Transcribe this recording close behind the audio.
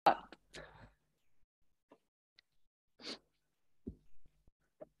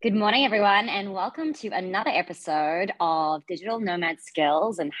Good morning, everyone, and welcome to another episode of Digital Nomad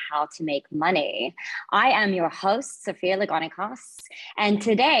Skills and How to Make Money. I am your host, Sophia Lagonikos, and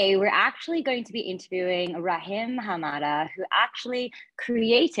today we're actually going to be interviewing Rahim Hamada, who actually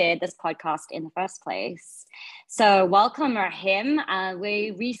created this podcast in the first place. So welcome, Rahim. We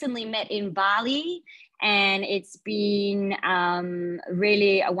recently met in Bali, and it's been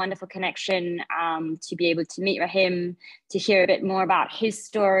really a wonderful connection to be able to meet Rahim, to hear a bit more about his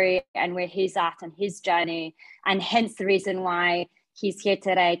story and where he's at and his journey, and hence the reason why he's here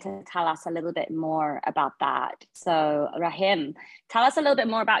today to tell us a little bit more about that. So Rahim, tell us a little bit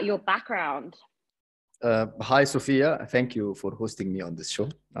more about your background. Hi, Sophia. Thank you for hosting me on this show.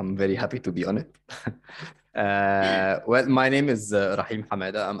 I'm very happy to be on it. Well, my name is Rahim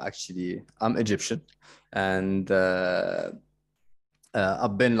Hamada. I'm Egyptian, and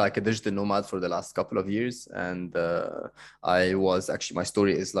I've been like a digital nomad for the last couple of years. And my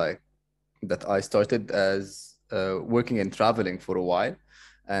story is like that I started as working and traveling for a while.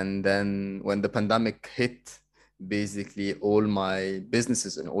 And then when the pandemic hit, basically all my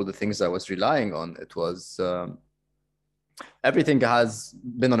businesses and all the things I was relying on, everything has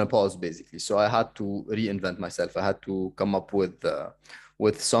been on a pause basically. So I had to reinvent myself. I had to come up with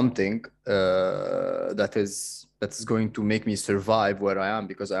something that is going to make me survive where I am,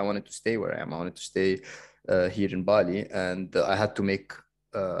 because I wanted to stay where I am. I wanted to stay here in Bali, and I had to make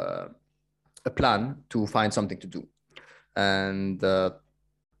a plan to find something to do. And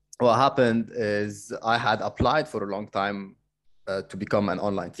what happened is I had applied for a long time to become an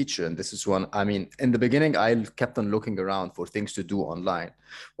online teacher. And this is in the beginning, I kept on looking around for things to do online,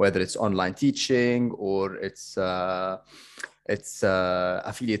 whether it's online teaching or it's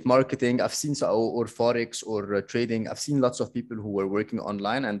affiliate marketing. I've seen or Forex or trading. I've seen lots of people who were working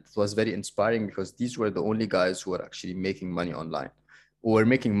online, and it was very inspiring because these were the only guys who were actually making money online, or were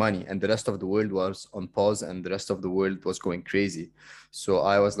making money, and the rest of the world was on pause and the rest of the world was going crazy. So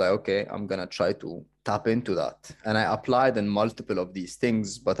I was like, okay, I'm gonna try to tap into that. And I applied in multiple of these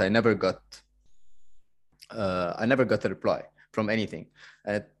things, but I never got a reply from anything.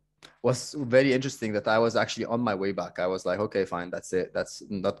 And it was very interesting that I was actually on my way back. I was like, okay, fine, that's it. That's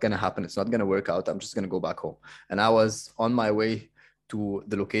not gonna happen. It's not gonna work out. I'm just gonna go back home. And I was on my way to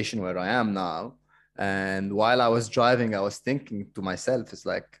the location where I am now. And while I was driving, I was thinking to myself, it's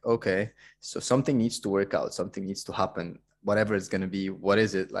like, okay, so something needs to work out. Something needs to happen, whatever it's going to be. What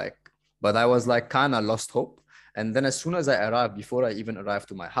is it like? But I was like, kind of lost hope. And then as soon as I arrived, before I even arrived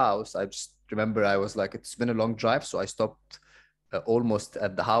to my house, I just remember I was like, it's been a long drive. So I stopped almost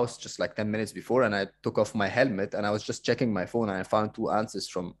at the house just like 10 minutes before, and I took off my helmet and I was just checking my phone, and I found two answers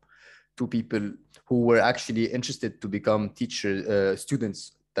from two people who were actually interested to become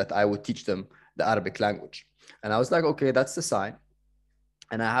students that I would teach them the Arabic language. And I was like, okay, that's the sign.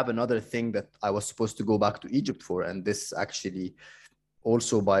 And I have another thing that I was supposed to go back to Egypt for, and this actually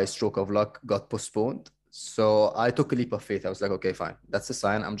also by a stroke of luck got postponed. So I took a leap of faith. I was like, okay, fine, that's a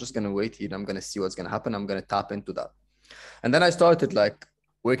sign. I'm just going to wait here. I'm going to see what's going to happen. I'm going to tap into that. And then I started like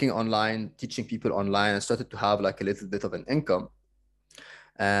working online, teaching people online, and started to have like a little bit of an income.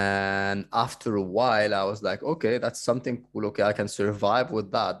 And after a while, I was like, okay, that's something cool. Okay, I can survive with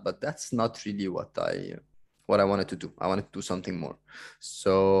that, but that's not really what I wanted to do. I wanted to do something more.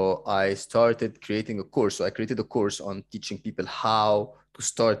 So I started creating a course. So I created a course on teaching people how to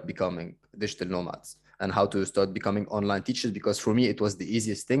start becoming digital nomads and how to start becoming online teachers, because for me, it was the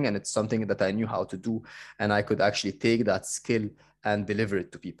easiest thing, and it's something that I knew how to do, and I could actually take that skill and deliver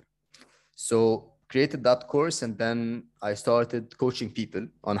it to people. So created that course, and then I started coaching people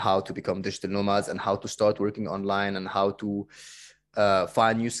on how to become digital nomads and how to start working online and how to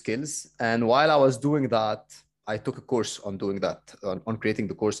find new skills. And while I was doing that, I took a course on doing that, on creating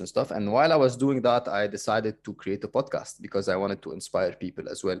the course and stuff. And while I was doing that, I decided to create a podcast because I wanted to inspire people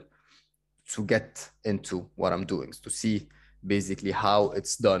as well to get into what I'm doing, to see basically how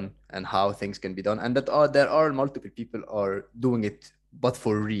it's done and how things can be done. And there are multiple people are doing it, but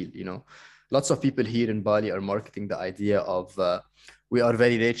for real, lots of people here in Bali are marketing the idea of we are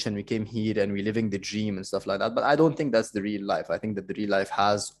very rich and we came here and we're living the dream and stuff like that. But I don't think that's the real life. I think that the real life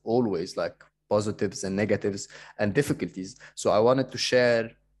has always like positives and negatives and difficulties. So I wanted to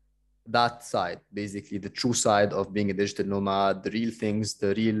share that side, basically the true side of being a digital nomad, the real things,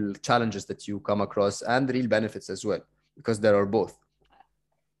 the real challenges that you come across, and the real benefits as well, because there are both.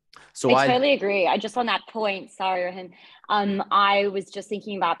 So I totally agree. I just on that point, sorry, Rahim, I was just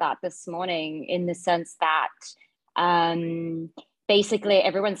thinking about that this morning in the sense that basically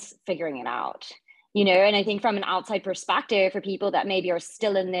everyone's figuring it out. And I think from an outside perspective, for people that maybe are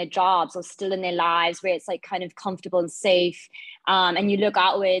still in their jobs or still in their lives where it's like kind of comfortable and safe, and you look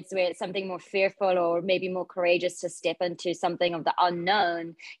outwards where it's something more fearful or maybe more courageous to step into something of the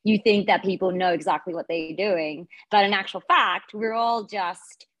unknown, you think that people know exactly what they're doing. But in actual fact, we're all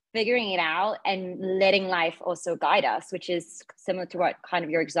just figuring it out and letting life also guide us, which is similar to what kind of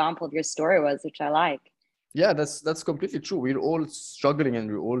your example of your story was, which I like. Yeah, that's completely true. We're all struggling and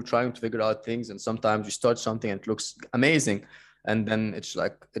we're all trying to figure out things. And sometimes you start something and it looks amazing. And then it's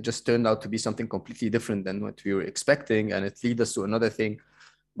like it just turned out to be something completely different than what we were expecting. And it leads us to another thing.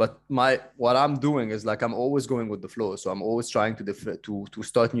 But what I'm doing is like I'm always going with the flow. So I'm always trying to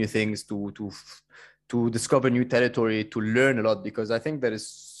start new things, to discover new territory, to learn a lot, because I think there is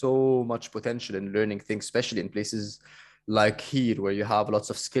so much potential in learning things, especially in places like here where you have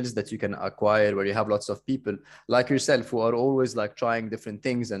lots of skills that you can acquire, where you have lots of people like yourself who are always like trying different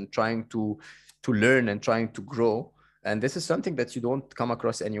things and trying to learn and trying to grow. And this is something that you don't come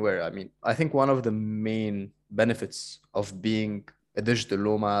across anywhere. I mean, I think one of the main benefits of being a digital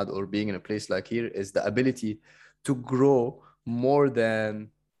nomad or being in a place like here is the ability to grow more than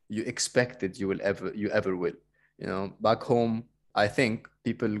you expected you ever will. Back home, I think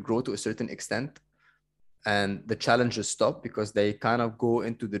people grow to a certain extent and the challenges stop because they kind of go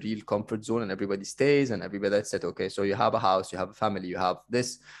into the real comfort zone and everybody stays and everybody said, okay, so you have a house, you have a family, you have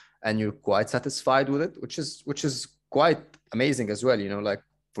this, and you're quite satisfied with it, which is quite amazing as well. Like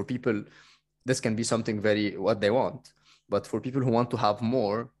for people, this can be something very what they want. But for people who want to have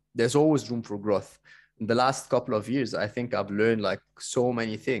more, there's always room for growth. In the last couple of years, I think I've learned like so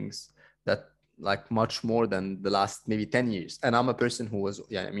many things that like much more than the last maybe 10 years. And I'm a person who was,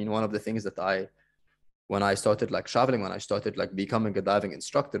 yeah, I mean, one of the things that when I started like traveling, when I started like becoming a diving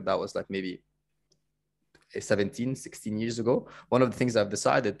instructor, that was like maybe 17, 16 years ago. One of the things I've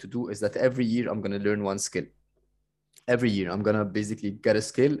decided to do is that every year I'm going to learn one skill. Every year I'm going to basically get a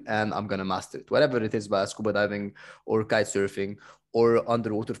skill and I'm going to master it, whatever it is, by scuba diving or kite surfing or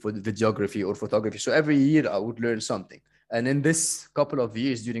underwater for videography or photography. So every year I would learn something. And in this couple of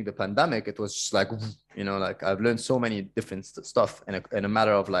years during the pandemic, it was just like, like I've learned so many different stuff in a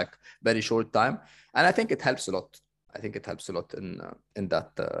matter of like very short time. And I think it helps a lot. I think it helps a lot in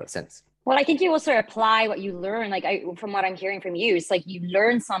that sense. Well, I think you also apply what you learn. Like from what I'm hearing from you, it's like you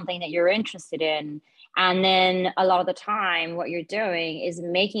learn something that you're interested in. And then a lot of the time, what you're doing is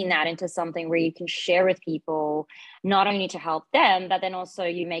making that into something where you can share with people, not only to help them, but then also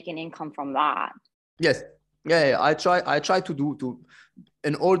you make an income from that. Yes. Yeah. I try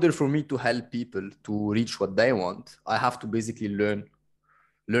in order for me to help people to reach what they want, I have to basically learn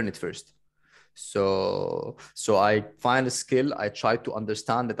it first. So I find a skill, I try to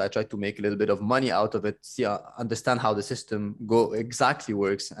understand it, I try to make a little bit of money out of it, see, understand how the system exactly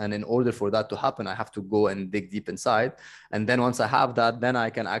works. And in order for that to happen, I have to go and dig deep inside. And then once I have that, then I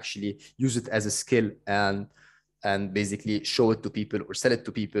can actually use it as a skill and basically show it to people or sell it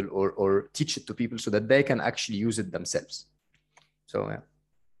to people or teach it to people so that they can actually use it themselves. So yeah.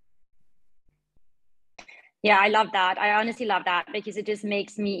 Yeah, I love that. I honestly love that because it just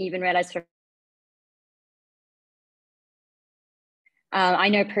makes me even realize I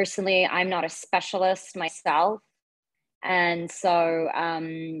know personally I'm not a specialist myself. And so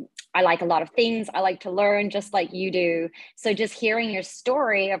I like a lot of things. I like to learn just like you do. So just hearing your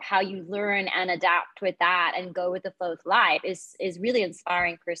story of how you learn and adapt with that and go with the flow of life is really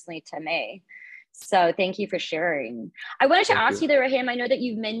inspiring personally to me. So thank you for sharing. I wanted to Thank ask you. you there, Rahim. I know that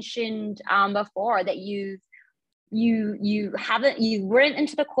you've mentioned before that you went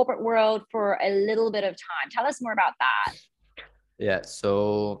into the corporate world for a little bit of time. Tell us more about that. Yeah,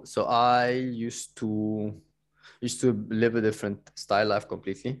 so I used to live a different style life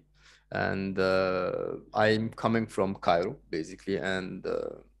completely, and I'm coming from Cairo basically, and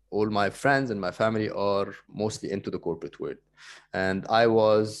all my friends and my family are mostly into the corporate world, and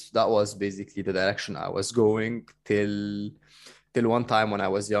that was basically the direction I was going till one time when I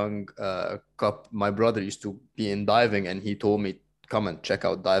was young. My brother used to be in diving, and he told me, "Come and check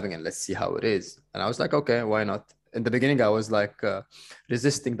out diving, and let's see how it is." And I was like, "Okay, why not?" In the beginning, I was like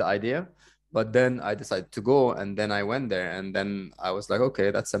resisting the idea, but then I decided to go, and then I went there, and then I was like,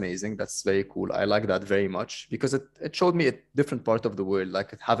 "Okay, that's amazing. That's very cool. I like that very much because it showed me a different part of the world,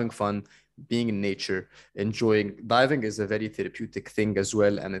 like having fun." Being in nature, enjoying diving is a very therapeutic thing as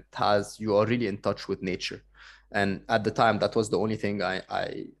well, and you are really in touch with nature. And at the time, that was the only thing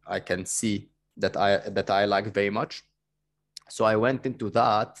I can see that I like very much. So I went into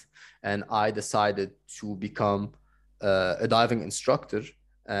that, and I decided to become a diving instructor.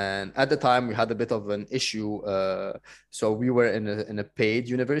 And at the time, we had a bit of an issue. So we were in a paid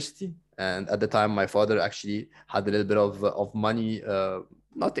university, And at the time, my father actually had a little bit of money,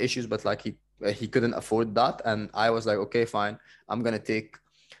 not issues, but like he couldn't afford that. And I was like, okay, fine, I'm gonna take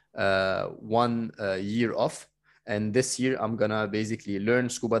 1 year off, and this year I'm gonna basically learn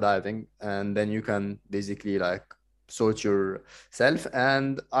scuba diving, and then you can basically like sort yourself,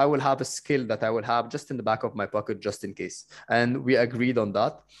 and I will have a skill that I will have just in the back of my pocket just in case. And we agreed on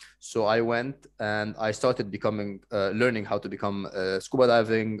that. So I went and I started becoming learning how to become a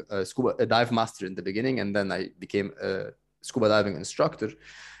dive master in the beginning, and then I became a scuba diving instructor.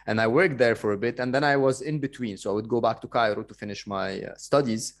 And I worked there for a bit, and then I was in between, so I would go back to Cairo to finish my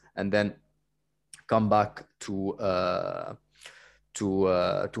studies, and then come back to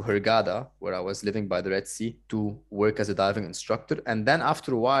Hurghada, where I was living by the Red Sea, to work as a diving instructor. And then after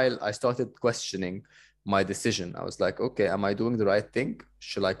a while, I started questioning my decision. I was like, okay, am I doing the right thing?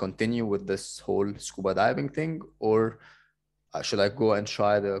 Should I continue with this whole scuba diving thing, or should I go and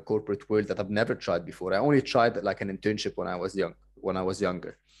try the corporate world that I've never tried before? I only tried like an internship when I was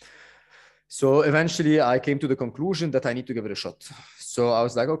younger. So eventually I came to the conclusion that I need to give it a shot. So I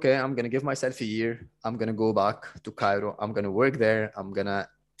was like, okay, I'm going to give myself a year. I'm going to go back to Cairo. I'm going to work there. I'm going to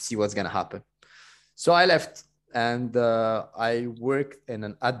see what's going to happen. So I left, and I worked in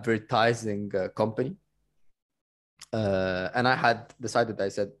an advertising company. And I had decided, I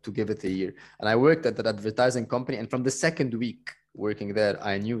said, to give it a year. And I worked at that advertising company. And from the second week working there,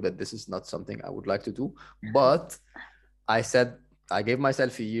 I knew that this is not something I would like to do. But I said, I gave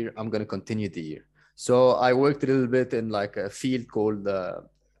myself a year. I'm going to continue the year. So I worked a little bit in like a field called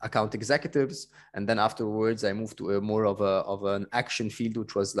account executives. And then afterwards, I moved to a more of an action field,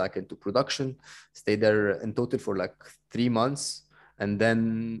 which was like into production. Stayed there in total for like 3 months. And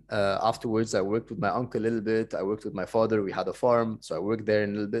then afterwards, I worked with my uncle a little bit. I worked with my father. We had a farm. So I worked there a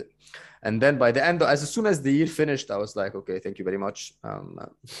little bit. And then by the end, as soon as the year finished, I was like, okay, thank you very much.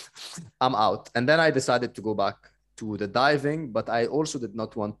 I'm out. And then I decided to go back to the diving, but I also did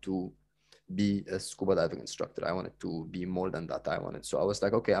not want to be a scuba diving instructor. I wanted to be more than that. So I was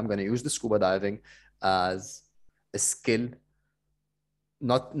like, okay, I'm going to use the scuba diving as a skill,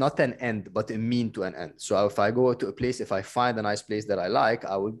 not an end, but a mean to an end. So if I go to a place, if I find a nice place that I like,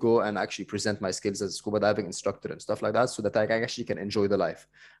 I would go and actually present my skills as a scuba diving instructor and stuff like that, so that I actually can enjoy the life.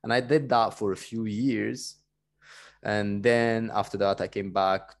 And I did that for a few years. And then after that, I came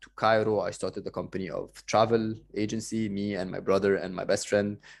back to Cairo. I started a company of travel agency, me and my brother and my best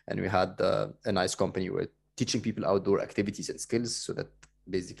friend. And we had a nice company where teaching people outdoor activities and skills so that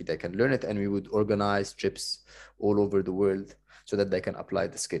basically they can learn it. And we would organize trips all over the world so that they can apply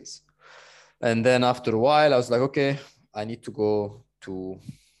the skills. And then after a while, I was like, okay, I need to go to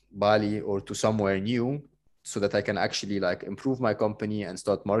Bali or to somewhere new so that I can actually like improve my company and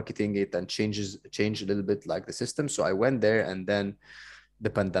start marketing it and change a little bit like the system. So I went there, and then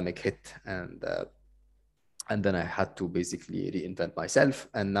the pandemic hit, and then I had to basically reinvent myself.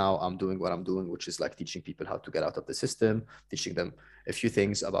 And now I'm doing what I'm doing, which is like teaching people how to get out of the system, teaching them a few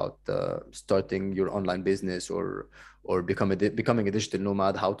things about starting your online business or becoming a digital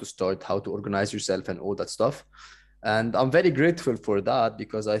nomad, how to start, how to organize yourself and all that stuff. And I'm very grateful for that,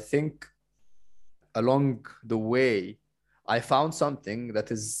 because I think along the way, I found something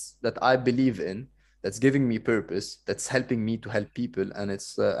that I believe in, that's giving me purpose, that's helping me to help people, and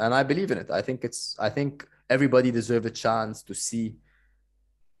and I believe in it. I think everybody deserves a chance to see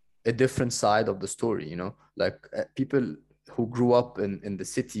a different side of the story. Like people who grew up in the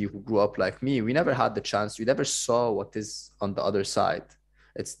city, who grew up like me, we never had the chance. We never saw what is on the other side.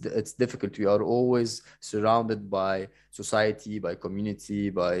 It's difficult. We are always surrounded by society, by community,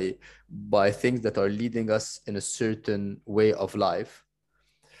 by things that are leading us in a certain way of life,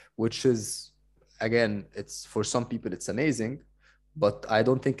 which is, again, it's for some people it's amazing, but I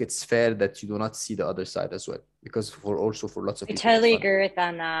don't think it's fair that you do not see the other side as well, because for lots of I people totally agree with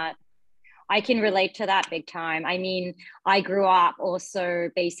that. I can relate to that big time. I mean, I grew up also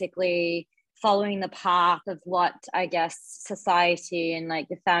basically following the path of what I guess society and like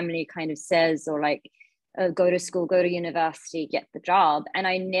the family kind of says, or like go to school, go to university, get the job. And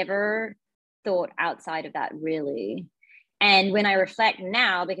I never thought outside of that, really. And when I reflect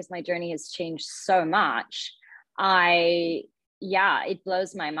now, because my journey has changed so much, it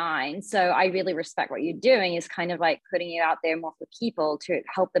blows my mind. So I really respect what you're doing, is kind of like putting it out there more for people to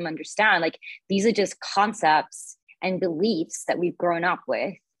help them understand, like, these are just concepts and beliefs that we've grown up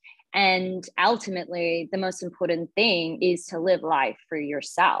with. And ultimately, the most important thing is to live life for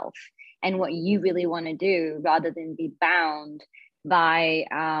yourself and what you really want to do, rather than be bound by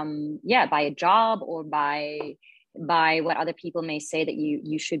by a job or by what other people may say that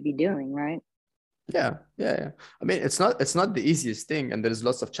you should be doing, right? Yeah. I mean, it's not the easiest thing, and there's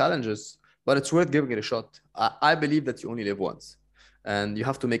lots of challenges, but it's worth giving it a shot. I believe that you only live once, and you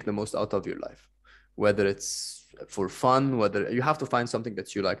have to make the most out of your life, whether it's for fun, whether you have to find something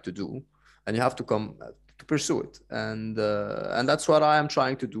that you like to do, and you have to come to pursue it, and that's what I am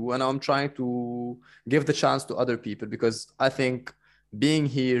trying to do, and I'm trying to give the chance to other people because I think being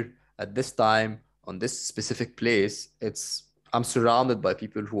here at this time on this specific place, I'm surrounded by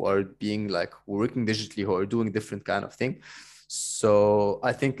people who are being like working digitally, who are doing different kind of thing. So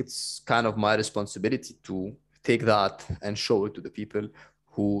I think it's kind of my responsibility to take that and show it to the people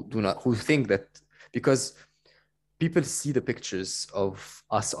who think that, because people see the pictures of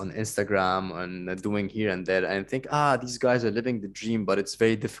us on Instagram and doing here and there and think, these guys are living the dream, but it's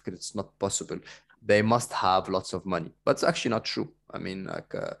very difficult. It's not possible. They must have lots of money, but it's actually not true. I mean,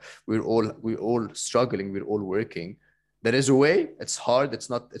 like we're all struggling. We're all working. There is a way. It's hard. It's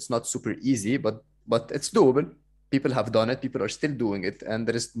not super easy, but it's doable. People have done it. People are still doing it, and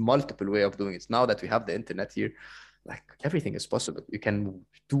there is multiple way of doing it. Now that we have the internet here, like everything is possible. You can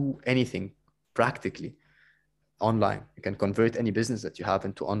do anything practically online. You can convert any business that you have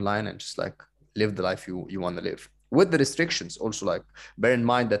into online and just like live the life you want to live with the restrictions. Also, like bear in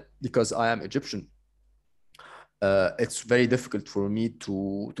mind that because I am Egyptian, it's very difficult for me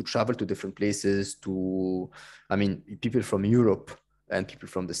to travel to different places. I mean, people from Europe and people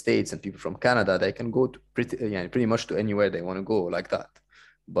from the States and people from Canada, they can go to pretty much to anywhere they want to go like that.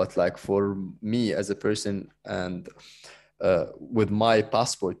 But like for me as a person and with my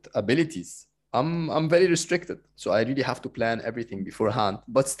passport abilities, I'm very restricted. So I really have to plan everything beforehand.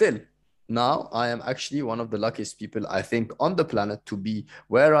 But still, now I am actually one of the luckiest people I think on the planet to be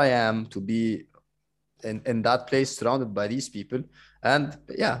where I am, to be in that place surrounded by these people. And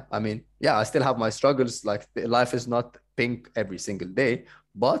yeah, I mean, yeah, I still have my struggles. Like life is not pink every single day,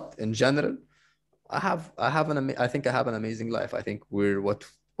 but in general, I think I have an amazing life. I think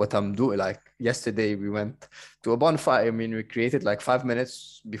what I'm doing. Like yesterday, we went to a bonfire. I mean, we created like 5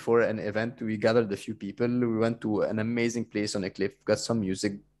 minutes before an event. We gathered a few people. We went to an amazing place on a cliff, got some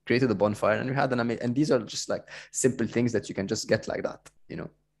music, created a bonfire, and we had an amazing. And these are just like simple things that you can just get like that.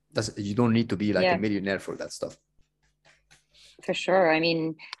 You don't need to be like a Yeah, millionaire for that stuff. for sure. I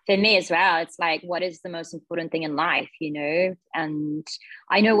mean, for me as well, it's like, what is the most important thing in life, you know? And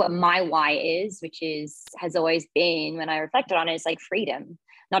I know what my why is, which has always been, when I reflected on it, is like freedom,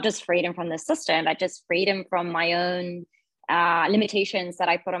 not just freedom from the system, but just freedom from my own limitations that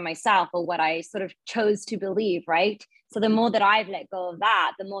I put on myself or what I sort of chose to believe, right? So the more that I've let go of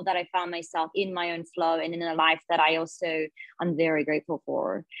that, the more that I found myself in my own flow and in a life that I also am very grateful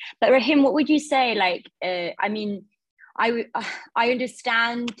for. But Rahim, what would you say? Like, I mean, I I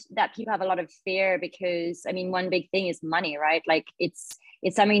understand that people have a lot of fear because I mean one big thing is money, right? Like it's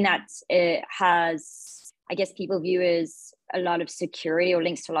something that has, I guess, people view as a lot of security or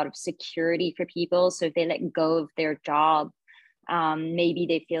links to a lot of security for people. So if they let go of their job, maybe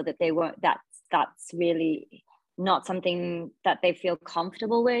they feel that they won't. That's really not something that they feel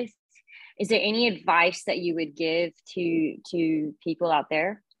comfortable with. Is there any advice that you would give to people out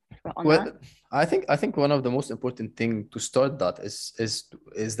there on that? Well, I think one of the most important thing to start that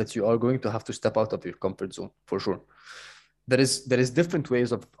is that you are going to have to step out of your comfort zone for sure. There is different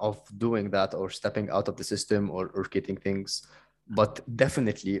ways of doing that or stepping out of the system or getting things, but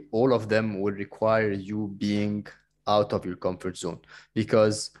definitely all of them will require you being out of your comfort zone,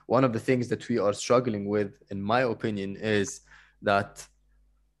 because one of the things that we are struggling with, in my opinion, is that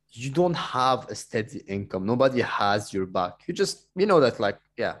you don't have a steady income. Nobody has your back. You know that, like,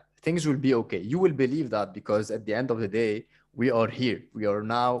 yeah, things will be okay. You will believe that because at the end of the day, we are here. We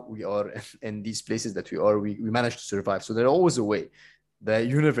are in these places that we managed to survive. So there's always a way. The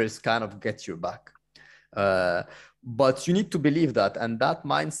universe kind of gets your back. Uh, but you need to believe that, and that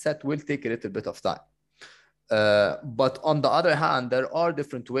mindset will take a little bit of time. But on the other hand, there are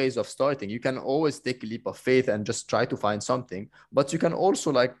different ways of starting. You can always take a leap of faith and just try to find something, but you can also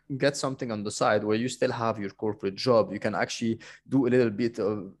like get something on the side where you still have your corporate job. You can actually do a little bit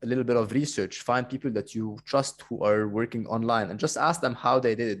of research, find people that you trust who are working online, and just ask them how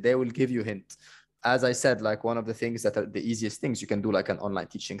they did it. They will give you a hint. As I said, like one of the things that are the easiest things, you can do like an online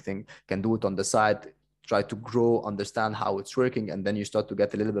teaching thing, can do it on the side, try to grow, understand how it's working, and then you start to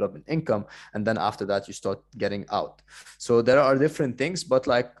get a little bit of an income, and then after that you start getting out. So there are different things, but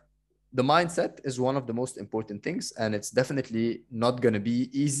like the mindset is one of the most important things, and it's definitely not going to be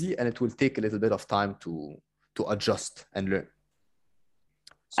easy, and it will take a little bit of time to adjust and learn.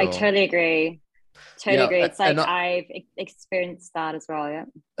 I So totally agree. Totally Yeah, agree. It's like and I've experienced that as well. Yeah.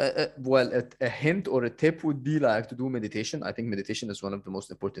 well, a hint or a tip would be like to do meditation. I think meditation is one of the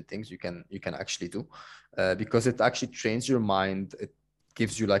most important things you can actually do, because it actually trains your mind. It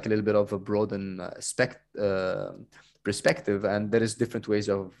gives you like a little bit of a broaden perspective, and there is different ways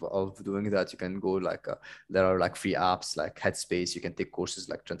of doing that. You can go like there are like free apps like Headspace. You can take courses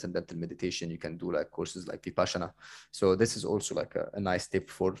like transcendental meditation. You can do like courses like Vipassana. So this is also like a nice tip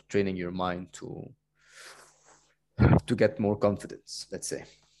for training your mind to get more confidence, let's say.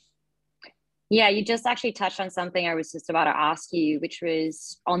 Yeah, you just actually touched on something I was just about to ask you, which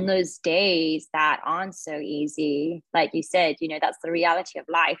was on those days that aren't so easy. Like you said, that's the reality of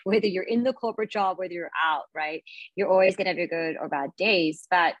life, whether you're in the corporate job, whether you're out, right? You're always going to have your good or bad days.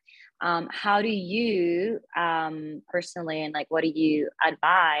 But how do you personally, and like, what do you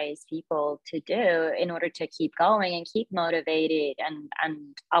advise people to do in order to keep going and keep motivated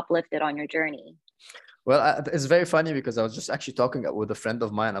and uplifted on your journey? Well, it's very funny because I was just actually talking with a friend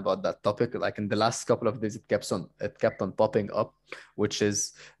of mine about that topic. Like in the last couple of days, it kept on popping up, which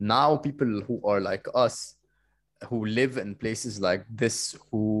is now people who are like us, who live in places like this,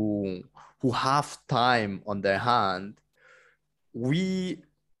 who have time on their hand. We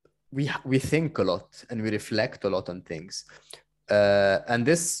we we think a lot and we reflect a lot on things, and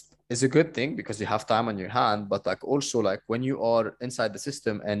this is a good thing because you have time on your hand. But like also like when you are inside the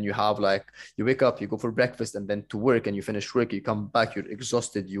system and you have like you wake up, you go for breakfast and then to work, and you finish work, you come back, you're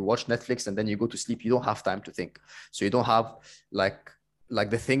exhausted, you watch Netflix and then you go to sleep, you don't have time to think. So you don't have like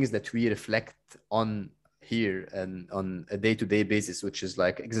the things that we reflect on here and on a day-to-day basis, which is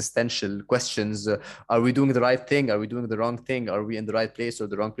like existential questions. Are we doing the right thing? Are we doing the wrong thing? Are we in the right place or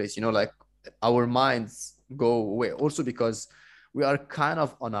the wrong place? Like our minds go away also because we are kind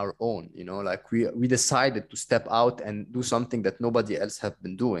of on our own. Like we decided to step out and do something that nobody else have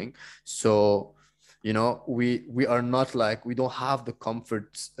been doing. So we are not like, we don't have the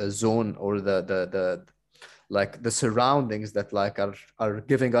comfort zone or the like the surroundings that like are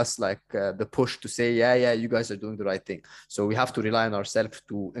giving us like the push to say, yeah, you guys are doing the right thing. So we have to rely on ourselves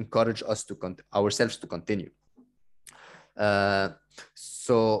to encourage us to ourselves to continue. uh,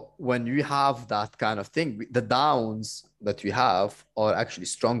 so when you have that kind of thing, the downs that we have are actually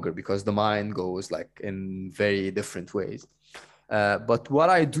stronger because the mind goes like in very different ways. But what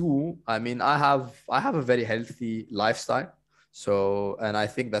I do, I mean, I have a very healthy lifestyle. So, and I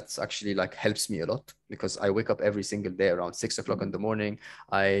think that's actually like helps me a lot because I wake up every single day around 6 o'clock in the morning.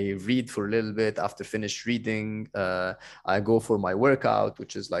 I read for a little bit. After finish reading, I go for my workout,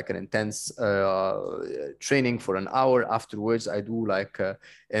 which is like an intense training for an hour. Afterwards, I do like a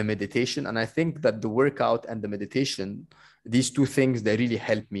meditation. And I think that the workout and the meditation, these two things, they really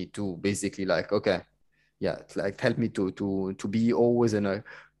help me to basically like, okay, yeah, it's like help me to be always in a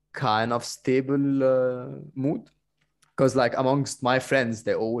kind of stable mood. Because like amongst my friends,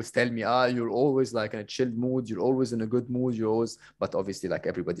 they always tell me, you're always like in a chilled mood, you're always in a good mood, you're always, but obviously like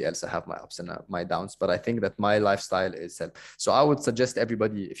everybody else, I have my ups and my downs. But I think that my lifestyle is help. So I would suggest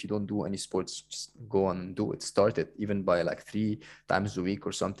everybody, if you don't do any sports, just go and do it. Start it even by like 3 times a week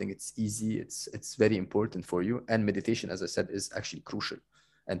or something. It's easy. It's very important for you. And meditation, as I said, is actually crucial.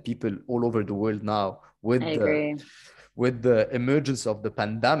 And people all over the world now, I with the agree. emergence of the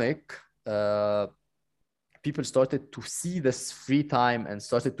pandemic, people started to see this free time and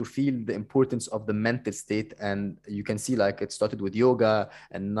started to feel the importance of the mental state. And you can see like it started with yoga,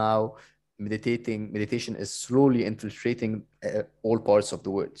 and now meditation is slowly infiltrating all parts of the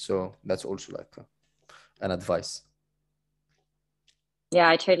world. So that's also like an advice. Yeah,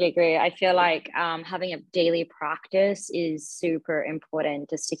 I totally agree. I feel like having a daily practice is super important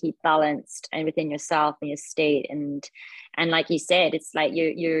just to keep balanced and within yourself and your state. And like you said, it's like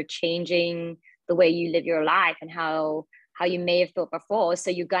you're changing the way you live your life and how you may have thought before. So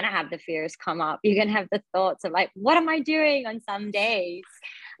you're gonna have the fears come up. You're gonna have the thoughts of like, what am I doing on some days?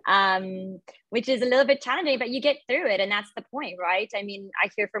 Which is a little bit challenging, but you get through it, and that's the point, right? I mean, I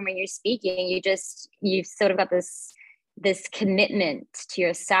hear from when you're speaking, you've sort of got this commitment to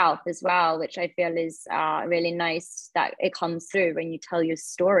yourself as well, which I feel is really nice that it comes through when you tell your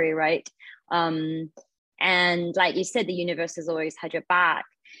story, right? And like you said, the universe has always had your back.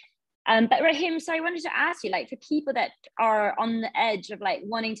 But Rahim, so I wanted to ask you, like, for people that are on the edge of like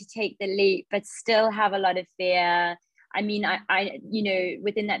wanting to take the leap, but still have a lot of fear. I mean,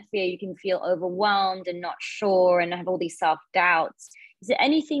 within that fear, you can feel overwhelmed and not sure and have all these self-doubts. Is there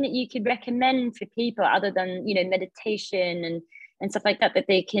anything that you could recommend for people other than, meditation and stuff like that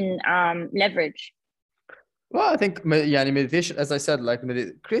they can leverage? Well, I think meditation, as I said, like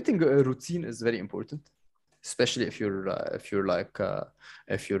creating a routine is very important. especially if you're a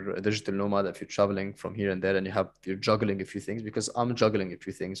digital nomad, if you're traveling from here and there, and you're juggling a few things, because I'm juggling a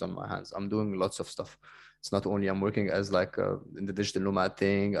few things on my hands. I'm doing lots of stuff. It's not only I'm working as like in the digital nomad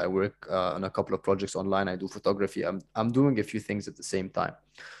thing. I work on a couple of projects online. I do photography. I'm doing a few things at the same time.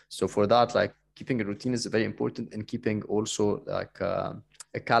 So for that, like keeping a routine is very important, and keeping also like a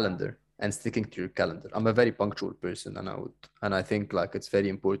calendar and sticking to your calendar. I'm a very punctual person, and I think like it's very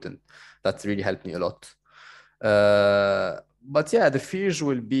important. That's really helped me a lot. But yeah, the fears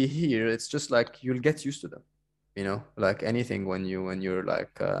will be here. It's just like you'll get used to them, like anything. When you're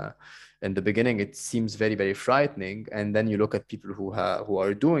like in the beginning, it seems very, very frightening, and then you look at people who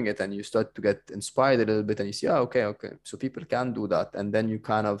are doing it, and you start to get inspired a little bit, and you see, oh, okay, so people can do that, and then you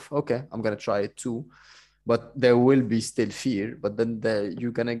kind of, okay, I'm gonna try it too. But there will be still fear, but then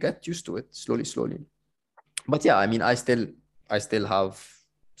you're gonna get used to it slowly. But yeah, I mean, I still have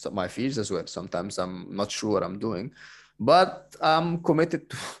my fears as well. Sometimes I'm not sure what I'm doing, but I'm committed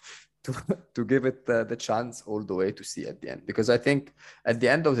to to give it the chance all the way to see at the end. Because I think at the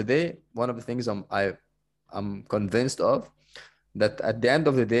end of the day, one of the things I'm convinced of, that at the end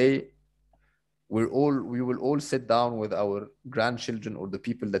of the day, we will all sit down with our grandchildren or the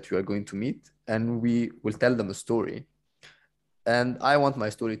people that we are going to meet, and we will tell them a story. And I want my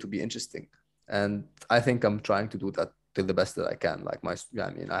story to be interesting, and I think I'm trying to do that to the best that I can. Like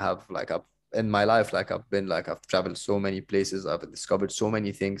I mean, I've in my life, like I've traveled so many places, I've discovered so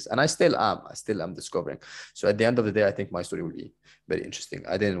many things, and I still am discovering. So at the end of the day, I think my story will be very interesting.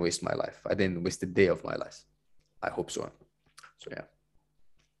 I didn't waste my life. I didn't waste a day of my life. I hope so. So yeah.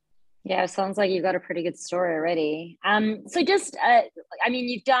 Yeah, sounds like you've got a pretty good story already. So just, I mean,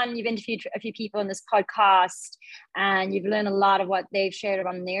 you've interviewed a few people on this podcast, and you've learned a lot of what they've shared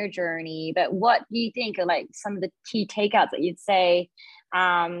on their journey. But what do you think are like some of the key takeouts that you'd say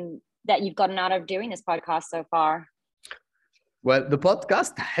that you've gotten out of doing this podcast so far? Well, the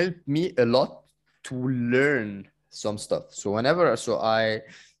podcast helped me a lot to learn some stuff. So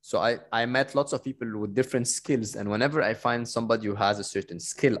I met lots of people with different skills, and whenever I find somebody who has a certain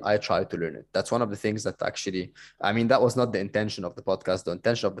skill, I try to learn it. That's one of the things that actually, I mean, that was not the intention of the podcast. The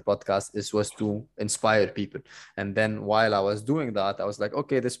intention of the podcast was to inspire people. And then while I was doing that, I was like,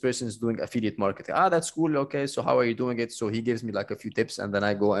 okay, this person is doing affiliate marketing. That's cool. Okay, so how are you doing it? So he gives me like a few tips, and then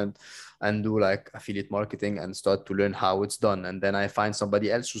I go and do like affiliate marketing and start to learn how it's done. And then I find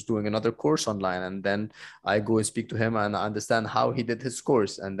somebody else who's doing another course online, and then I go and speak to him and understand how he did his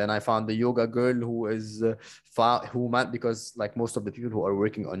course. And then I found the yoga girl who is because like most of the people who are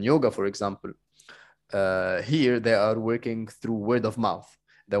working on yoga, for example, here they are working through word of mouth.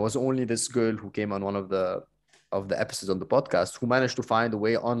 There was only this girl who came on one of the episodes on the podcast who managed to find a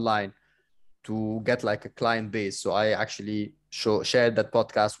way online to get like a client base. So I actually shared that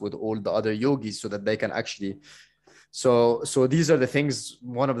podcast with all the other yogis so that they can actually. So these are the things.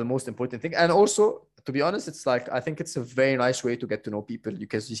 One of the most important things, and also to be honest, it's like I think it's a very nice way to get to know people,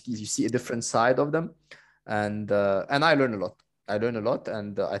 because you see a different side of them, and I learn a lot.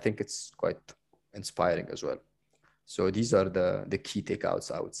 And I think it's quite inspiring as well. So these are the key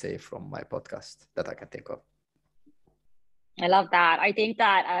takeouts, I would say, from my podcast that I can think of. I love that. I think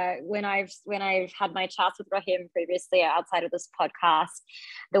that when I've had my chats with Rahim previously outside of this podcast,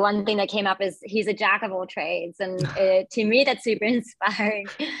 the one thing that came up is he's a jack of all trades, and to me that's super inspiring,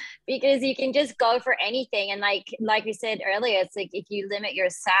 because you can just go for anything. And like we said earlier, it's like if you limit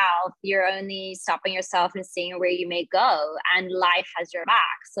yourself, you're only stopping yourself and seeing where you may go, and life has your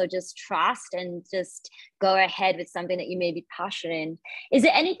back. So just trust and just go ahead with something that you may be passionate in. Is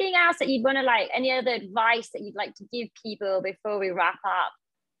there anything else that you'd want to any other advice that you'd like to give people before we wrap up?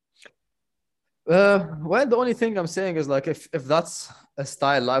 Well, the only thing I'm saying is like if that's a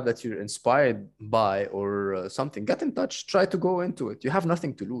style life that you're inspired by or something, get in touch, try to go into it. You have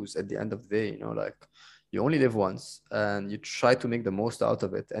nothing to lose at the end of the day, like you only live once, and you try to make the most out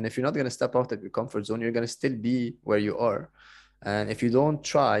of it. And if you're not going to step out of your comfort zone, you're going to still be where you are. And if you don't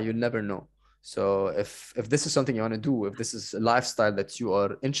try, you'll never know. So if this is something you want to do, if this is a lifestyle that you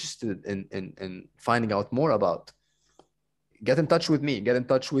are interested in finding out more about, get in touch with me, get in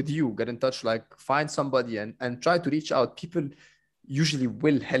touch with you, get in touch, like find somebody and try to reach out. People usually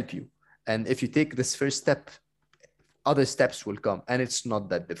will help you. And if you take this first step, other steps will come, and it's not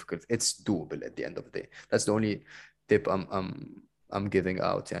that difficult. It's doable at the end of the day. That's the only tip I'm giving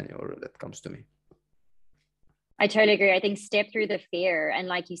out, or that comes to me. I totally agree. I think step through the fear. And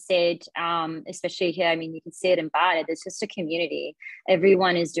like you said, especially here, I mean, you can see it in Bali. It's just a community.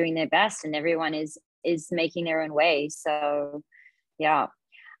 Everyone is doing their best, and everyone is making their own way. So yeah.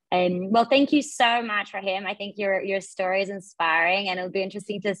 Well, thank you so much, Rahim. I think your story is inspiring, and it'll be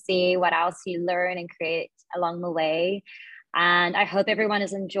interesting to see what else you learn and create along the way. And I hope everyone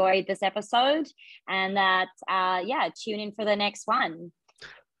has enjoyed this episode, and that tune in for the next one.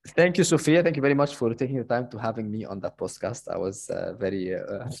 Thank you, Sophia. Thank you very much for taking the time to having me on that podcast. I was very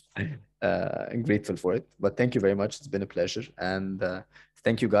grateful for it. But thank you very much. It's been a pleasure. And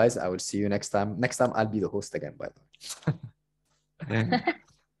thank you, guys. I will see you next time. Next time, I'll be the host again, by the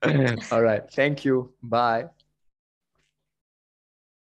way. All right. Thank you. Bye.